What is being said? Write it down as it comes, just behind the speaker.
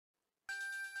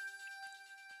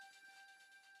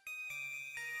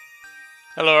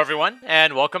Hello everyone,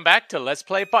 and welcome back to Let's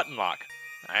Play Button Lock.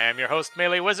 I am your host,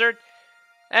 MeleeWizard,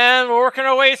 and we're working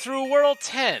our way through World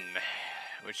 10,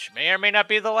 which may or may not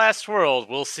be the last world.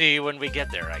 We'll see when we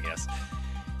get there, I guess.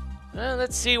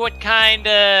 Let's see what kind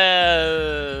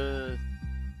of...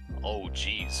 Oh,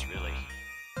 geez, really?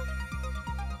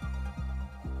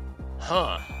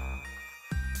 Huh.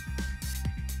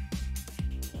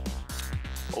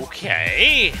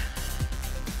 Okay.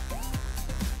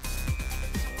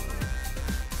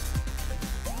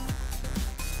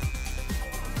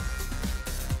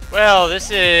 Well, this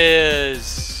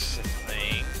is a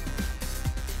thing.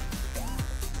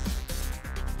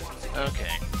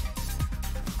 Okay.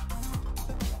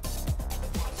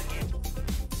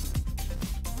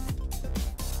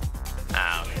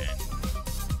 Ah, okay.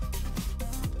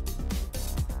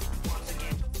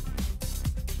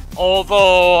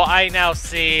 Although, I now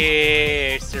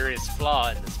see a serious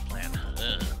flaw in this plan.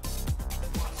 Ugh.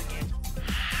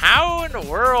 How in the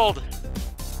world...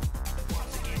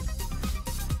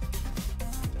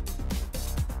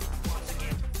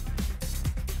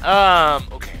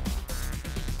 okay.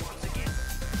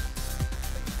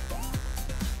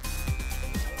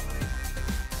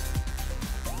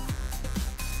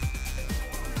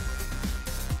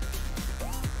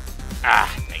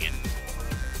 Ah, dang it.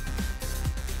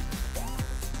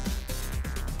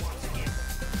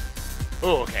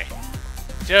 Oh, okay.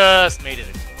 Just made it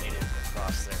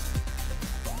across there.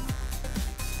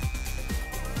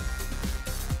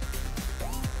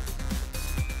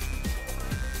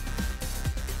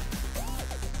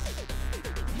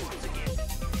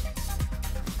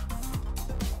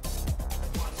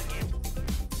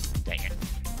 Dang it.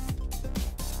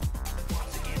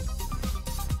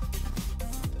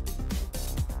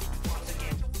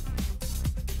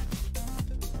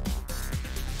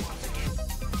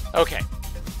 Okay.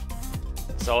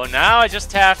 So now I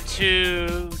just have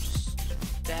to...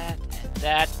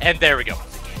 that, and there we go.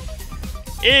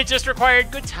 It just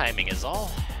required good timing is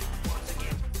all.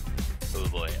 Oh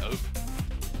boy, oh.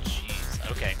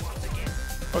 Jeez, okay.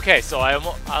 Okay, so I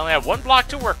only have one block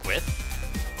to work with.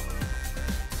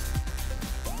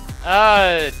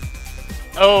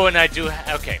 Oh, and I do,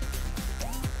 okay.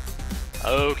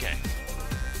 Okay.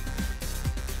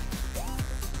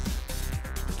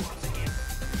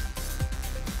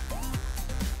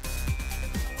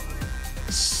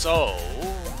 So...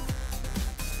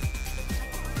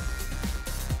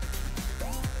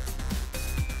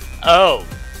 Oh.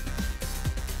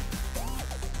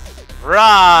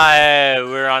 Right,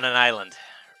 we're on an island.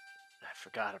 I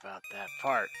forgot about that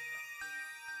part.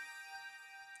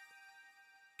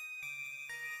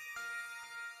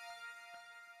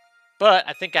 But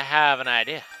I think I have an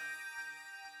idea.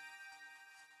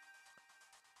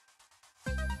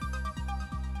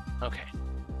 Okay.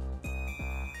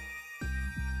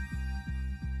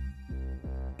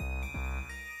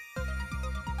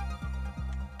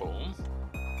 Boom.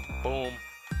 Boom.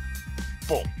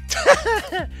 Boom.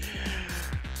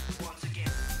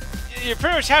 You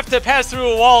pretty much have to pass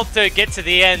through a wall to get to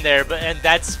the end there,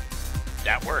 that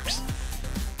works.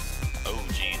 Oh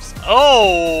jeez.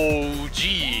 Oh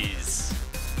jeez.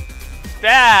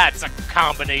 That's a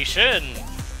combination.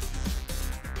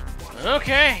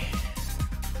 Okay.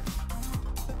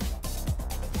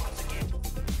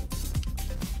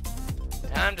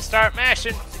 Time to start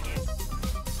mashing.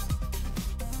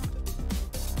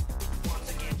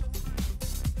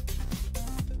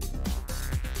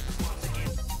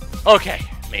 Okay,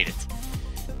 made it.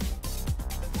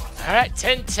 Alright,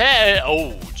 10-10.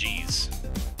 Oh, jeez.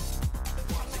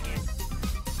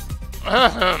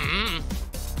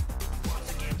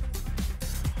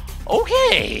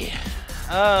 Okay.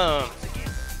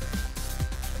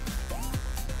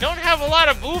 Don't have a lot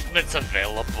of movements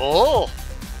available.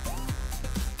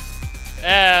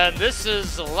 And this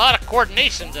is a lot of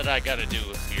coordination that I gotta do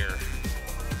here.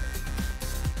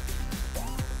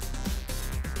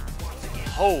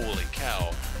 Holy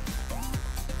cow.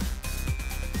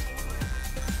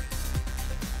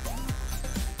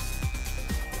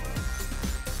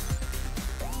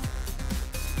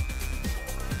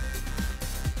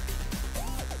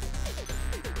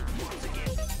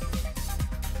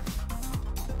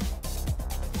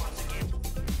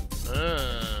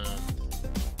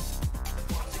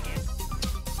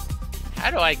 How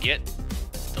do I get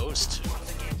those two?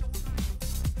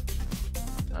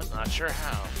 I'm not sure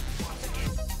how.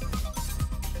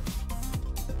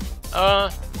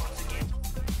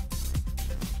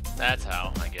 That's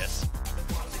how, I guess.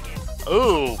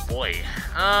 Oh boy.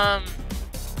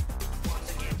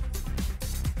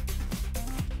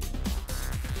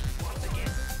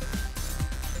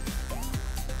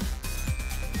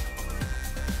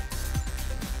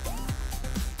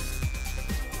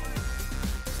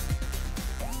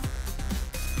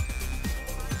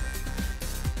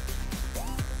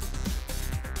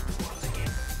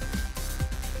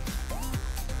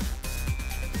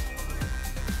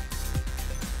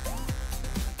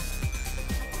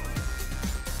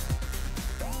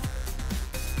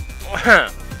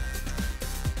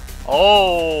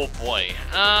 Oh boy.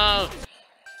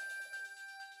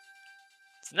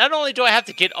 So not only do I have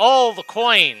to get all the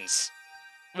coins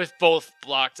with both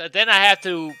blocks, then I have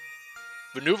to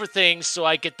maneuver things so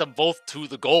I get them both to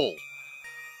the goal.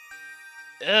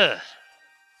 Ugh.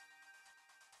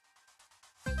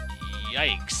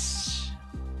 Yikes.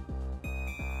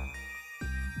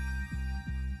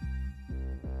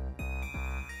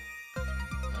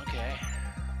 Okay.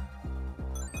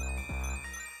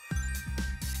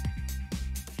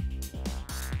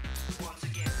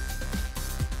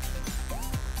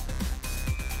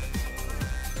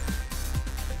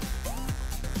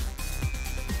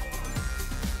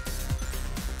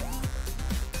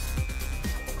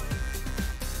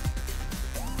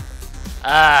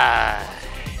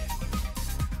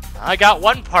 I got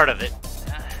one part of it.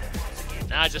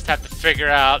 Now I just have to figure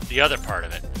out the other part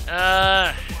of it.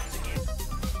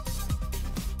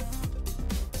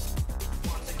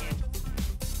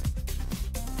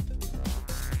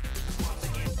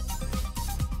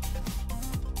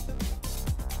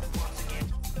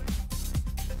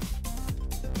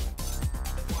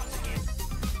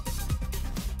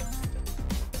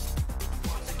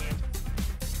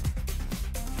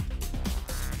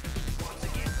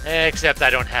 Except I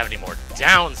don't have any more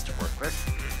downs to work with.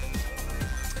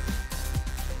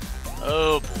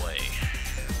 Oh boy.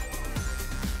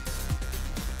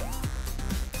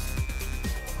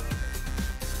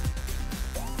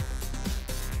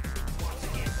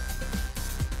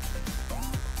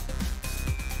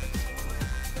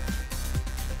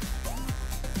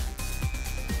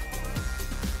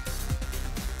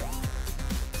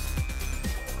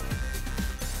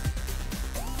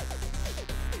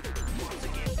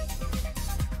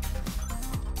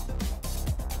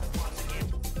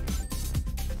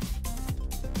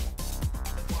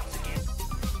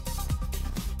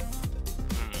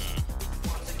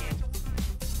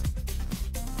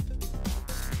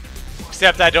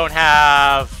 Except I don't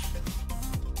have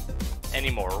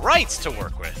any more rights to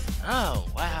work with. Oh,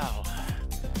 wow.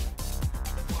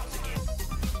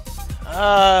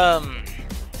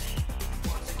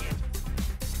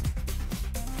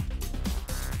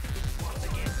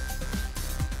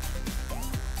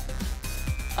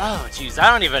 Oh, geez,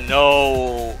 I don't even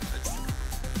know.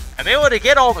 I'm able to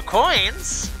get all the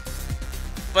coins,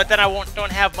 but then I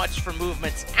don't have much for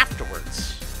movements afterwards.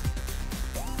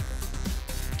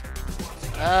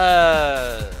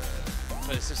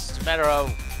 But it's just a matter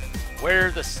of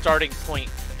where the starting point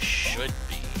should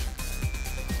be,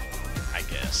 I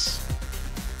guess.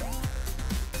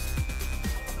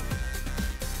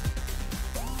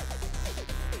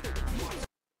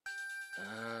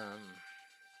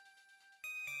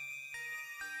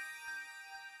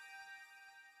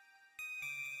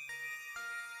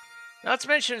 Not to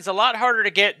mention, it's a lot harder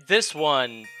to get this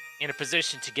one in a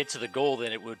position to get to the goal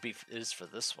than it is for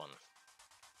this one.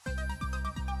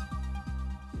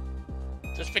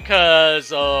 Just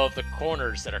because of the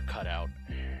corners that are cut out.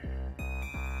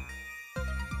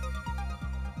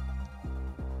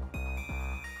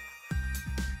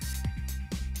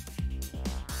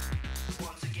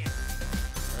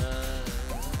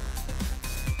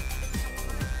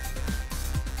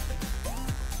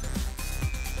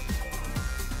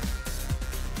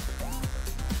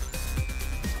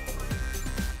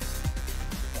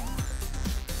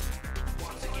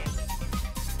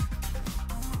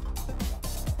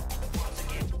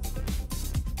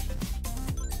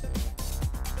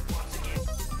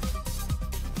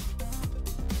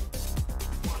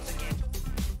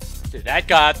 Dude, that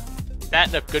got that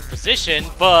in a good position,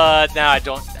 but now I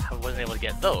wasn't able to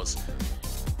get those.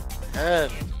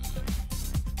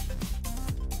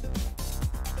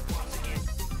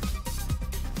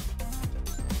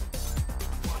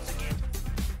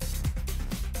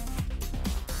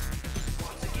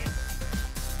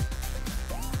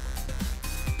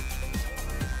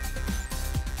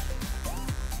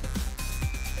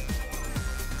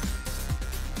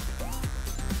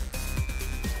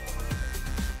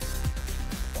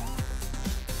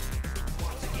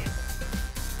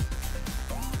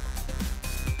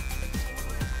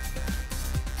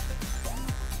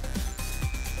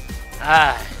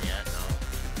 Yeah, no.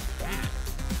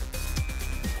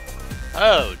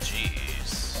 Oh,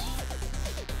 jeez.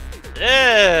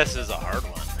 This is a hard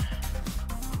one.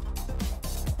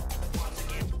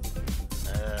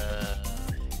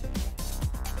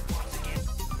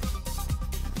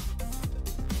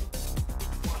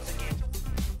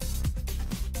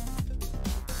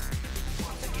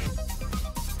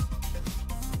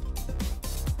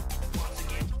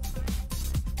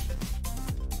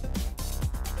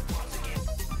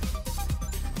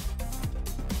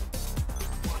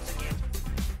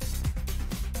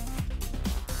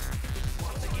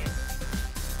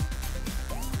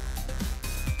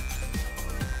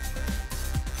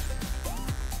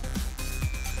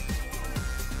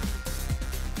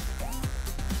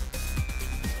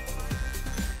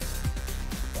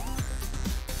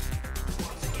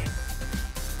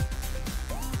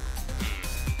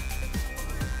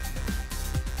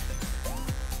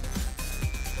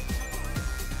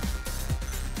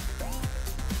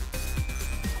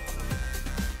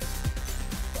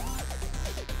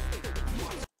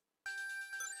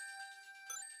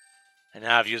 And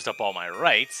now I've used up all my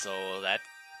rights, so that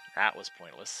was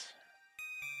pointless.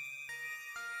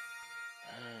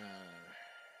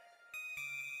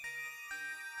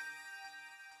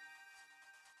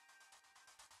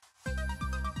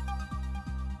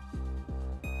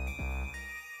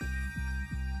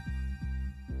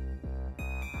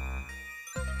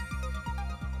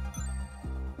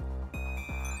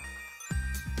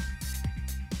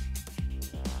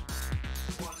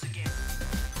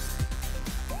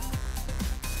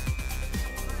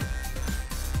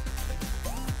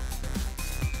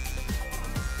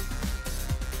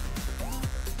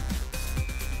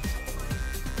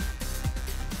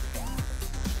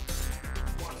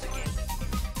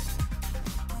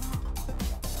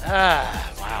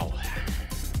 Wow.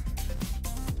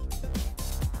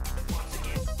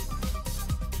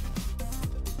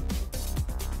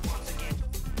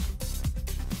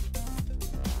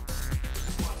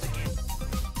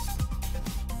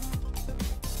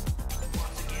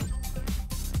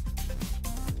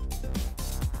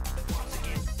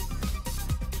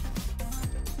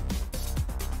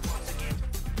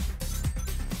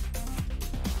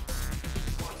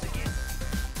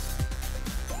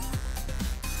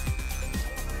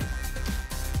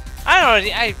 I don't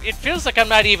know, it feels like I'm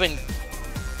not even,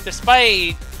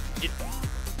 despite it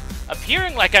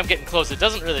appearing like I'm getting close, it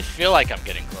doesn't really feel like I'm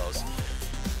getting close.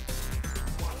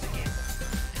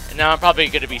 And now I'm probably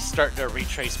going to be starting to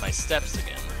retrace my steps again.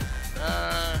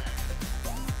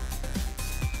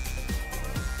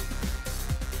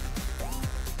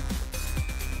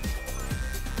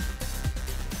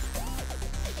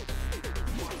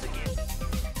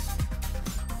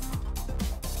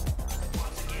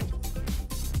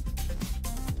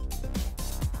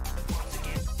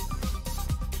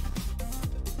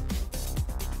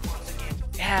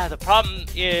 Yeah, the problem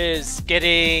is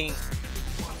getting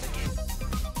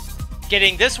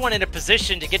this one in a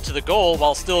position to get to the goal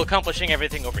while still accomplishing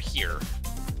everything over here.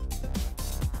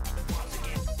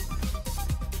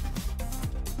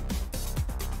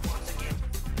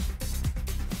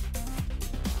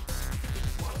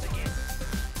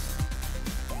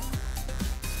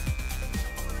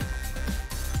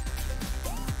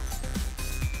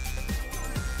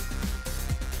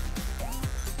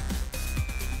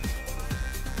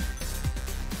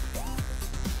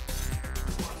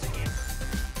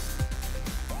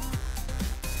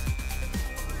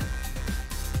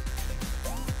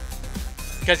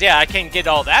 Because yeah, I can get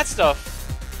all that stuff,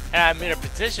 and I'm in a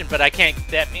position, but I can't.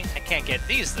 That means I can't get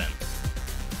these then.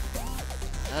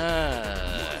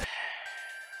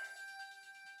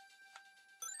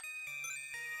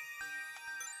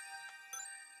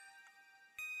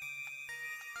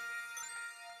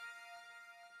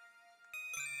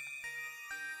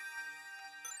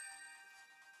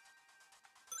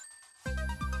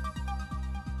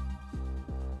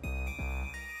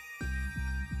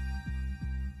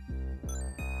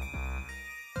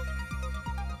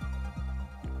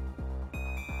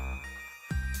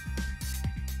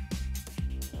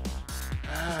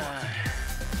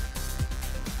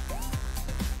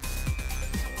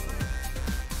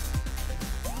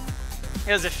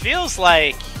 Because it feels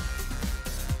like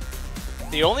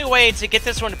the only way to get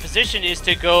this one in position is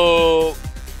to go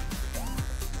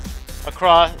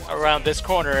across around this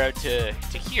corner to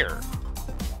here.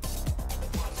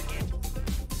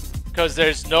 Because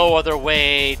there's no other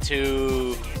way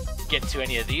to get to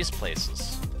any of these places.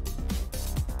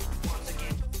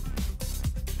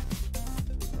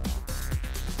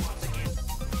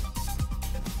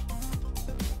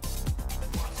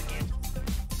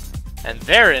 And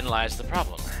therein lies the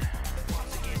problem.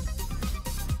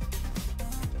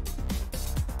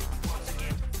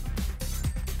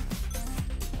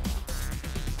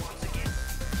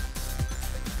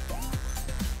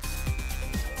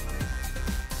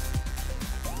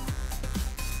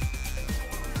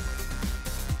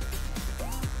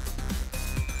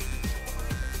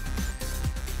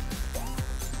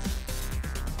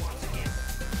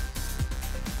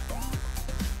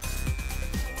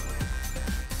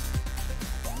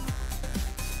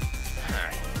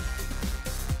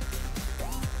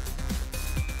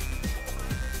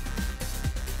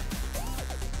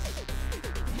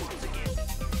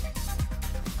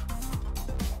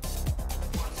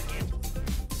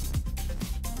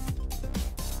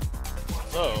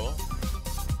 So,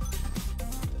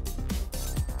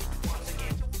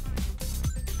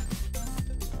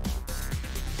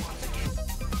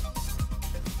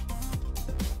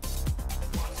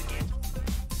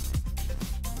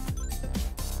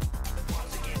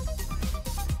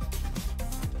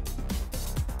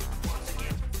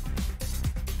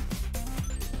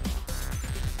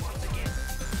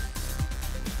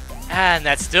 And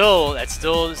that still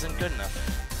isn't good enough.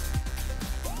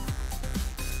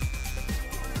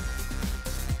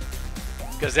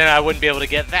 Because then I wouldn't be able to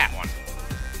get that one.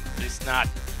 At least not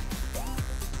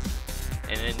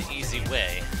in an easy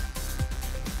way.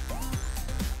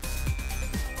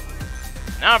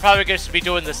 Now I'm probably going to be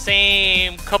doing the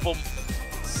same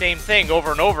thing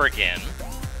over and over again.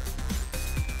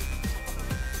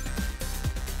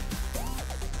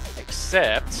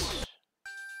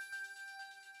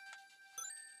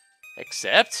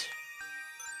 Except,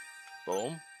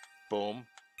 boom, boom,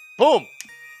 boom.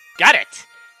 Got it.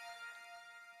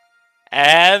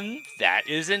 And that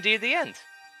is indeed the end.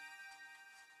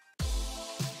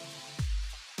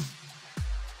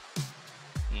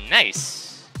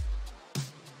 Nice.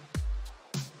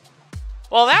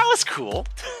 Well, that was cool.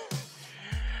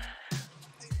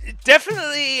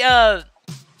 Definitely,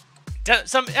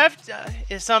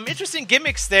 some interesting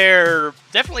gimmicks there.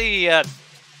 Definitely,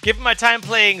 given my time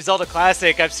playing Zelda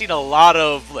Classic, I've seen a lot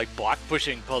of like block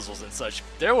pushing puzzles and such.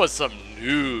 There was some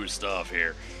new stuff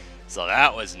here, so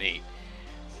that was neat.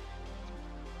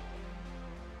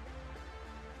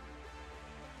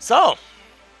 So,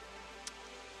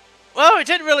 well, we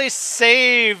didn't really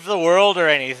save the world or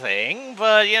anything,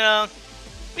 but, you know,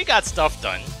 we got stuff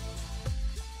done.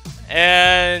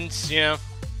 And, you know,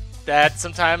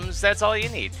 sometimes that's all you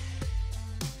need.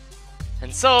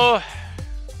 And so,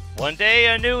 one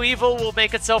day a new evil will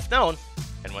make itself known,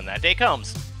 and when that day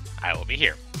comes, I will be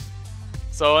here.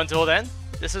 So until then,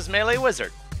 this is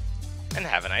MeleeWizard, and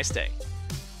have a nice day.